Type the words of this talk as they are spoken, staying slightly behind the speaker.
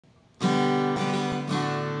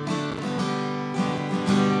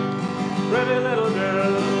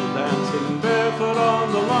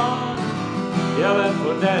yelling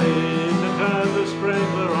for Daddy to turn the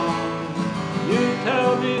sprinkler on. You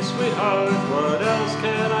tell me, sweetheart, what else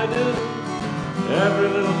can I do? Every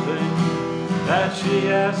little thing that she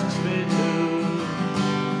asks me to.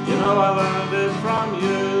 You know I learned it from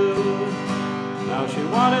you. Now she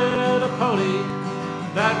wanted a pony,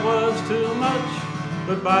 that was too much,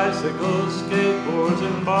 but bicycles, skateboards,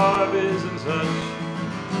 and Barbies and such.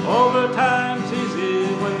 Overtime's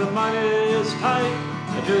easy when the money is tight.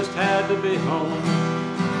 I just had to be home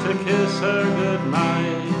to kiss her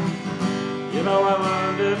goodnight. You know I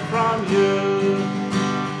learned it from you.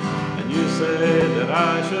 And you say that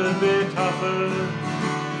I should be tougher,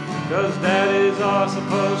 'cause daddies are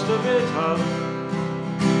supposed to be tough.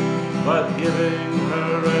 But giving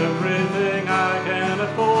her everything I can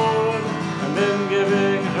afford, and then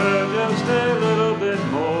giving her just a little bit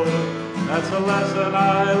more, that's a lesson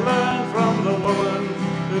I learned from the woman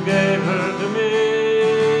who gave her to me.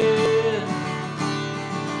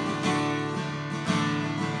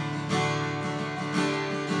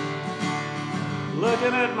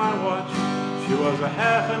 Looking at my watch, she was a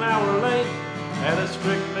half an hour late, had a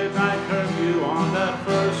strict midnight curfew on that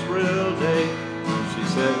first real date. She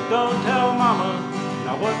said, "Don't tell Mama."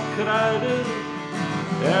 Now what could I do?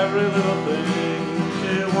 Every little thing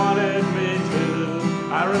she wanted me to.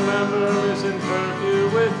 I remember missing curfew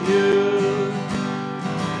with you.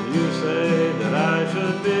 And you say that I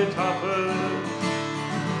should be tougher,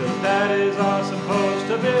 'cause daddies are supposed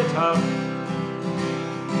to be tough.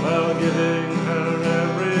 Well, giving her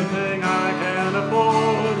everything I can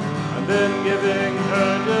afford, and then giving her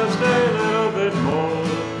just a little bit more,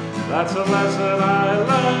 that's a lesson I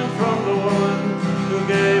learned from the woman who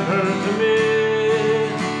gave her to me.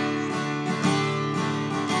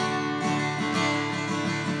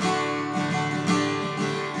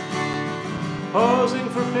 Posing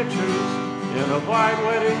for pictures in a white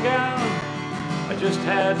wedding gown, I just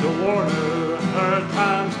had to warn her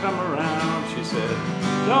time's come around. She said,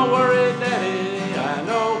 "Don't worry, Daddy, I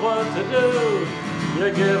know what to do. You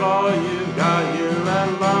give all you got, you let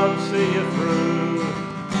love see you through."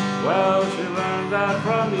 Well, she learned that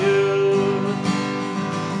from you.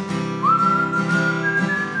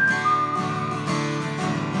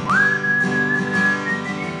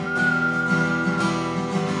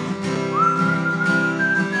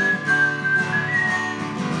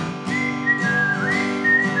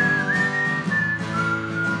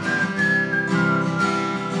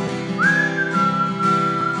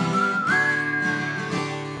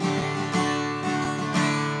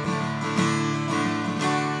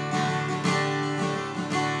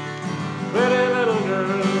 Pretty little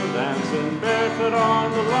girl dancing barefoot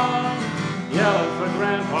on the lawn, yelling for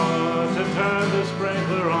Grandpa to turn the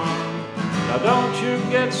sprinkler on. Now don't you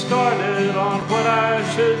get started on what I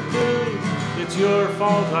should do. It's your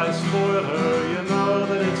fault I spoiled her, you know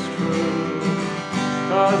that it's true.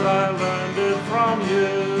 'Cause I learned it from you.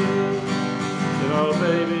 You know,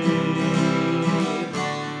 baby,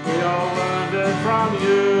 we all learned it from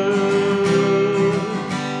you.